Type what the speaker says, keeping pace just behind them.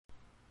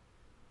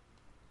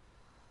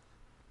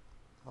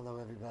Hello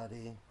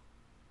everybody,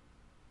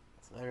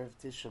 it's Erev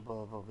Tisha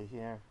B'Av over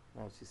here,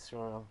 Eretz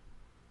Yisrael.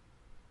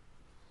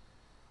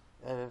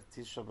 Erev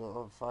Tisha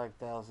B'Av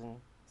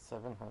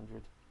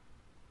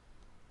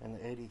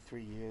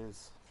 5,783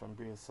 years from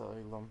Bria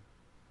Ha'olam.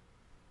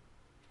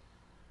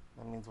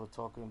 That means we're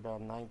talking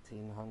about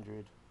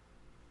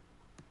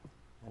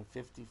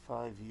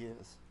 1955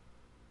 years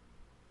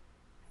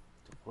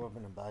to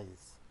Korban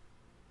Abayis.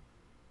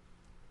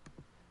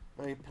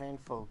 Very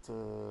painful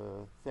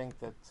to think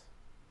that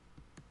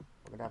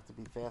we're going to have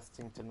to be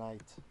fasting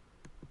tonight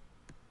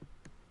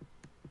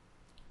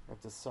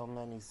after so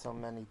many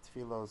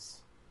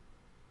tefillos,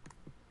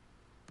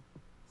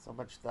 so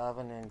much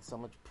davening, so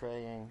much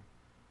praying.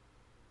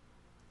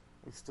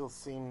 We still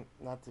seem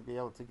not to be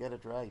able to get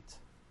it right.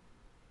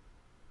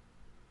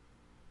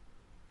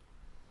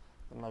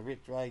 The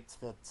Marit writes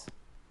that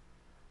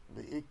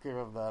the Iker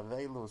of the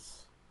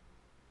Avelus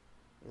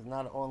is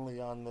not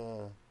only on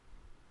the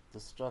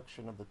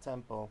destruction of the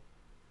temple,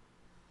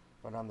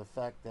 but on the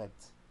fact that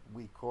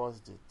we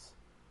caused it.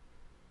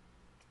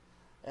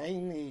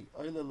 Eini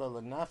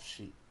oilala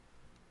nafshi.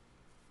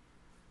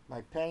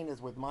 My pain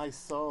is with my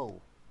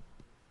soul,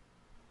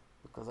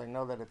 because I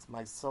know that it's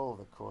my soul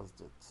that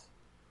caused it.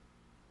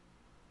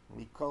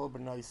 Mikol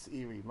b'nois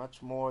iri,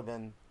 much more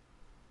than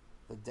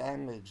the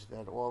damage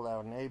that all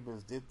our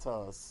neighbors did to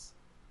us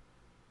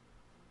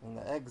in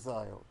the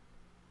exile.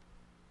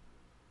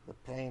 The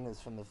pain is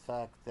from the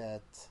fact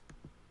that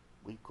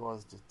we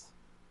caused it.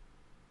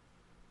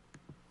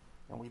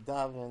 And we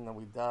daven, and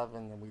we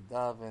daven, and we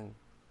daven.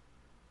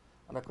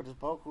 And HaKadosh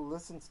Baruch Hu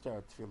listens to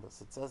our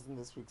tefillos. It says in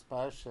this week's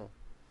parsha,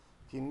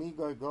 Ki mi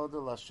goy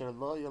godel asher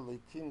lo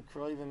yelikim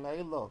kroivim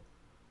elov,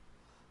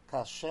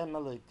 Kashem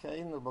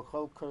Elokeinu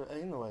b'chol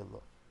koreinu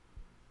elov.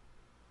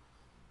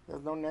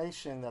 There's no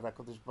nation that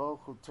HaKadosh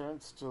Baruch Hu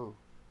turns to,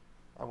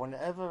 and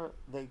whenever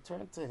they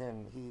turn to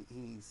Him,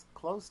 He's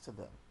close to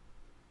them.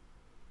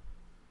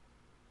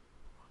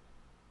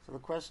 So the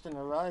question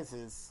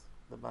arises,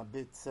 the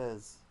Mabit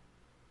says,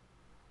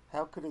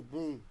 how could it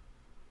be?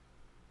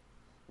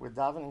 We're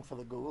davening for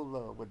the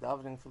Geula, we're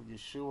davening for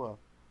Yeshua,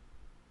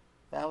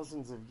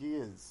 thousands of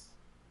years,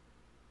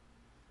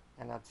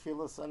 and our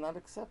tefillos are not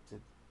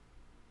accepted.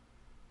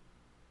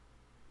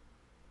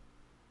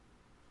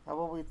 How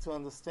are we to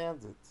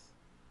understand it?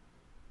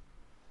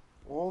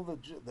 All the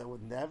there were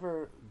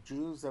never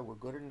Jews that were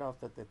good enough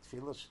that their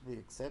tefillah should be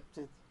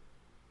accepted.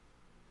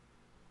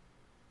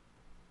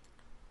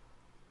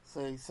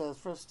 So he says,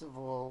 first of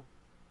all,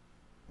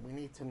 we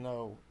need to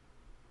know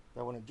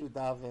that when a Jew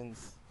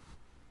davens,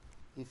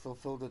 he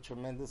fulfilled a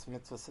tremendous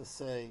mitzvah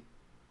saseh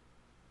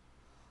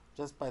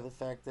just by the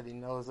fact that he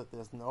knows that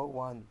there's no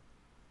one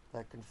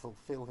that can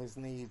fulfill his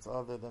needs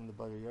other than the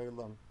Bari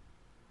Olam,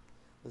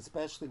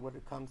 especially when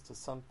it comes to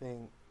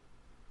something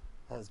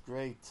as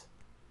great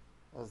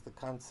as the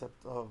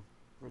concept of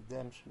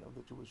redemption of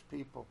the Jewish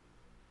people.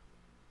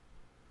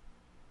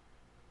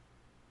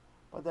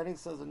 But then he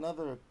says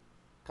another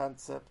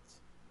concept,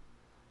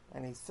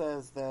 and he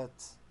says that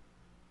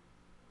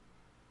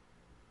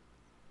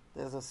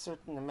there's a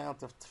certain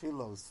amount of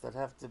tefillos that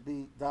have to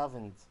be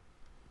davened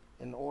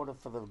in order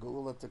for the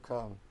Geula to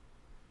come.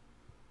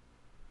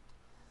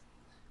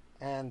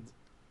 And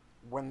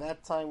when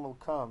that time will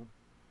come,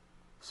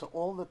 so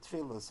all the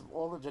tefillos of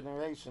all the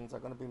generations are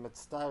going to be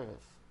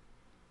mitzdaref,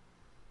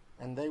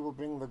 and they will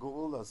bring the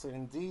Geula. So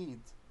indeed,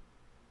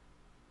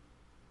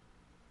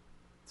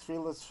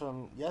 tefillos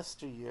from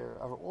yesteryear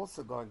are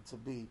also going to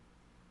be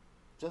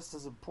just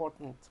as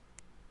important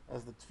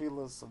as the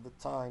tefillos of the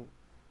time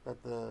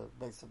that the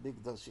Beis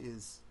HaMikdash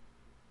is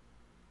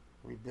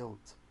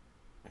rebuilt.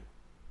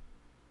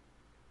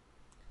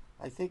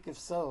 I think if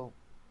so,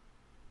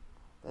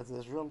 that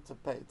there's room to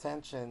pay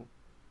attention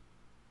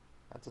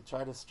and to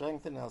try to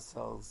strengthen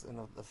ourselves in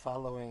the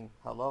following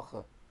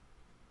halacha.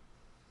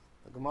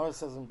 The Gemara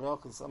says in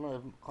Brachos,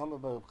 Amar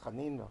Bar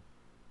Chanina,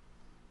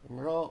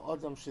 Imro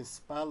Odom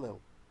Shispalel,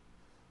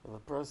 if a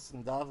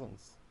person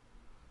davens,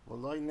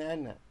 V'loi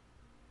nene,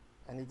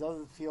 and he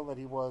doesn't feel that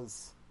he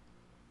was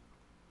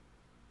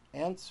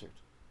answered,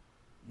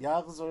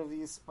 Yachzor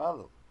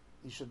v'yispalel,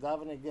 he should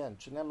daven again.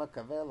 Shenema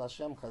kavel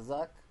Hashem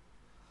chazak,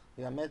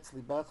 v'yametz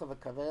libecha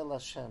v'kavel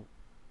Hashem.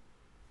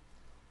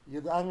 You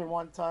daven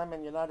one time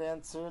and you're not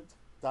answered,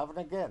 daven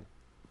again.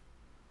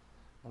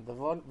 And the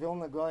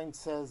Vilna Gaon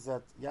says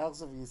that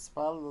Yachzor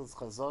v'yispalel is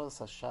chazoras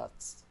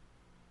hashatz.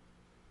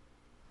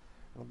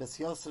 And the Bes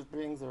Yosef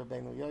brings the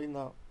Rabbeinu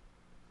Yoina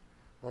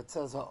that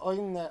says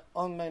ha'oyne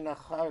omein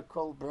achar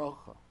kol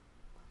brocha.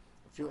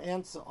 If you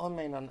answer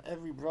Amen on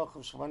every bracha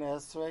of Shemona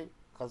Esrei,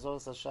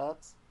 Chazoros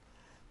Hashatz,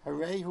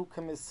 Harei hu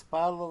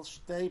kamispalel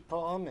shtei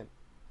pa'amim,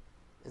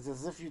 is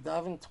as if you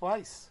daven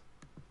twice.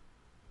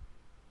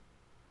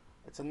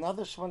 It's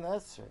another Shemona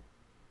Esrei.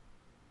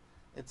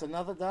 It's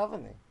another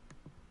davening.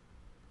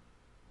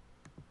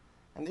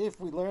 And if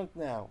we learned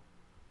now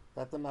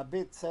that the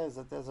Mabit says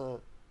that there's a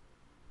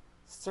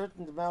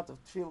certain amount of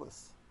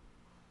tefillos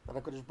that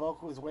HaKadosh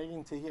Baruch Hu is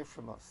waiting to hear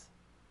from us,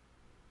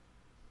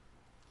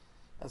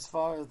 as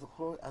far as the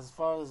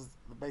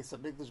Beis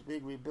HaMikdash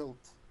being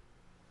rebuilt,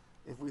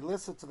 if we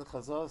listen to the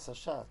Chazoros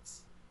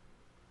Hashatz,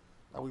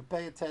 and we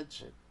pay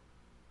attention,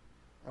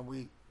 and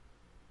we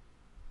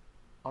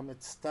are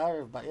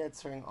mitzvah by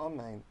answering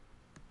Amen,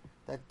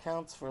 that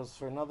counts for us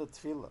for another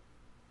tefillah.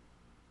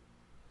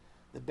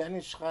 The Ben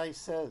Ish Chai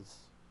says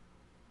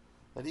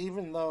that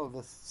even though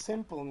the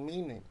simple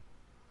meaning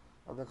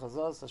of the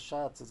Chazoros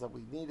Hashatz is that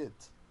we need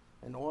it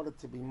in order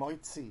to be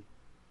moitzi,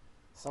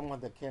 someone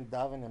that can't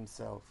daven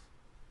himself,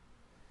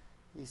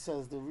 he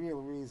says the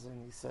real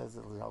reason, he says,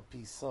 it is al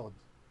pi sod,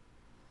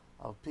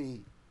 al pi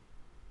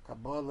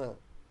Kabbalah,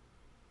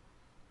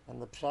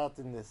 and the pshat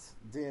in this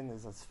din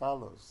is as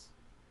follows.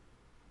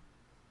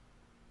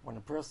 When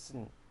a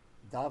person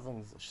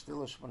davens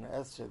Shtila Shmona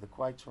Esrei, the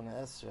quiet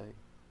Shmona Esrei,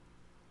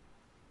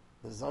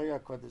 the Zohar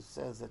Kodesh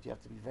says that you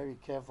have to be very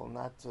careful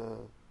not to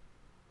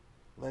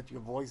let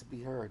your voice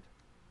be heard.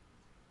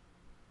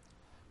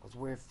 Because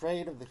we're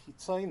afraid of the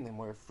chitzonim,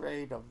 we're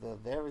afraid of the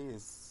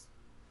various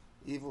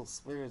evil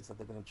spirits that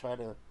they're going to try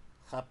to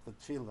chap the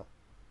tefillah.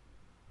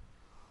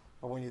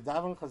 But when you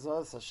daven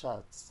Chazoros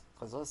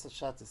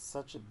Hashatz is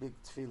such a big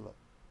tefillah.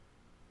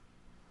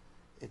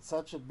 It's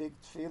such a big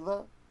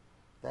tefillah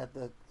that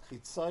the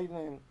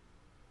chitzonim,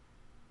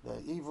 the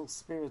evil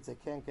spirits, they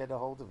can't get a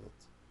hold of it.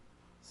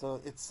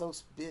 So it's so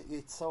big,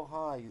 it's so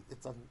high,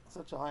 it's on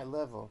such a high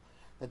level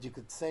that you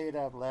could say it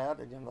out loud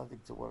and you have nothing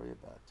to worry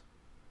about.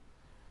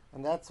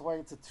 And that's why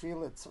it's a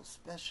tefillah, it's so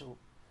special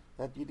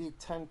that you need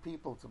 10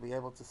 people to be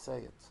able to say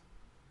it.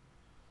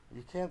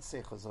 You can't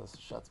say Chazoros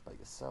Hashatz by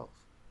yourself.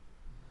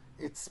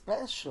 It's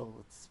special,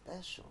 it's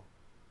special.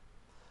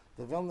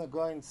 The Vilna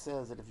Gaon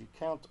says that if you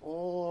count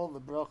all the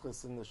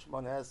brachas in the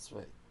Shemona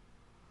Esrei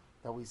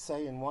that we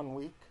say in 1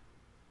 week,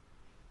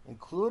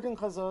 including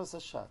Chazoros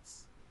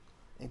Hashatz,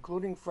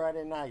 including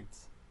Friday night,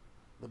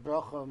 the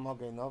bracha of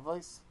Magei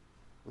Novos,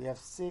 we have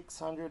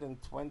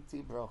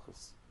 620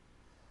 brachas.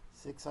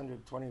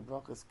 620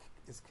 brachas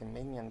is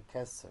Keminyan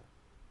Keser.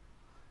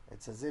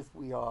 It's as if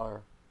we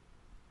are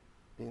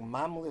being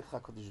Mamlich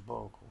HaKadosh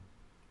Baruch Hu,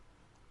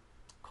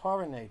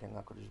 coronating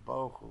HaKadosh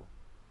Baruch Hu,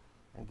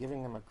 and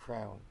giving him a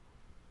crown.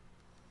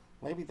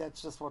 Maybe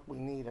that's just what we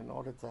need in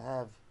order to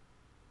have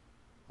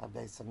our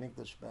Beis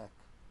HaMikdash back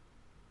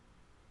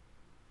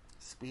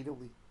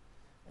speedily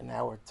in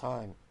our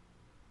time.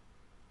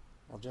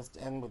 I'll just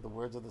end with the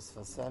words of the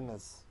Sfas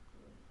Emes.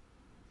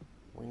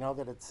 We know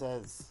that it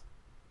says,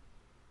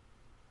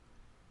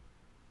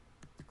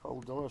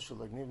 Kol dor shel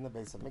nivna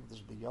Beis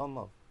HaMikdash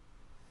b'yomav.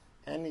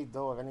 Any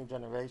door, any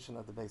generation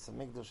of the Beis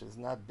HaMikdash is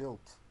not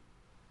built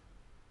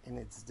in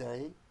its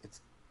day.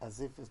 It's as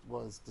if it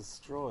was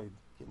destroyed.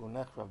 Kilu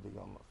nechrav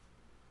b'yomav.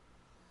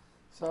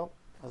 So,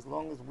 as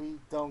long as we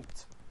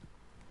don't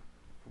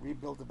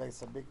rebuild the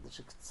Beis HaMikdash,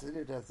 it's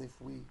considered as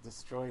if we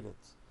destroyed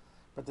it.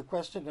 But the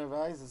question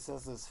arises,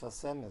 says the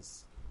Sfas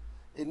Emes,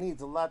 it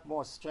needs a lot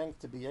more strength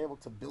to be able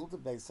to build a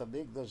Beis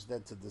HaMikdash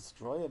than to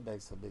destroy a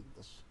Beis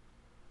HaMikdash.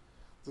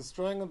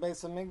 Destroying a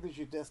Beis HaMikdash,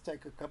 you just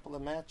take a couple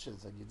of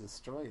matches and you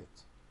destroy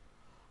it.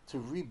 To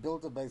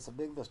rebuild a Beis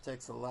HaMikdash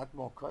takes a lot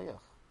more koyach.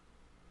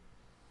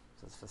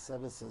 So Sfas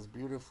Emes says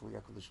beautifully,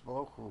 HaKadosh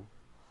Baruch Hu,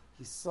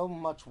 he so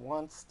much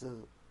wants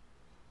to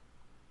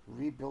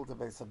rebuild the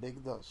Beis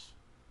HaMikdash.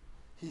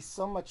 He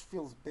so much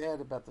feels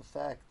bad about the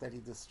fact that he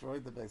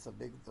destroyed the Beis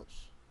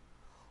HaMikdash.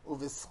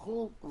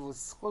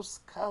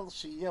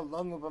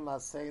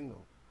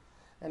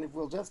 And if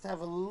we'll just have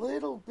a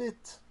little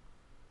bit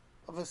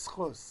of a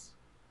schus,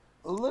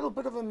 a little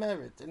bit of a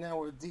merit in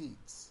our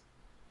deeds,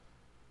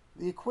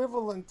 the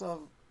equivalent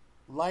of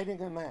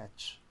lighting a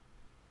match,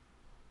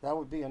 that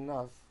would be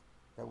enough.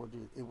 It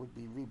would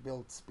be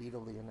rebuilt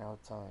speedily in our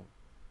time.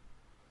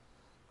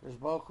 Kadosh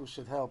Baruch Hu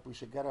should help. We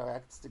should get our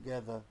acts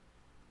together.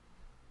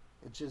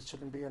 It just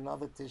shouldn't be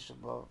another Tisha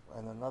B'Av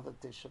and another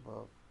Tisha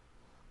B'Av.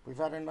 We've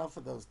had enough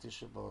of those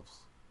Tisha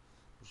B'Avs.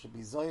 We should be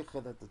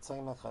zoicha that the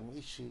Tzemach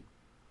Hamishi,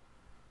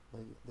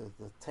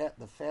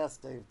 the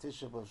fast day of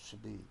Tisha B'Av,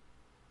 should be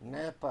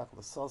Nepach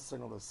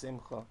l'sosin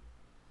l'simcha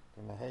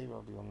b'mehei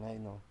Rabbi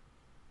Yomeinu.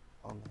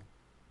 Amen.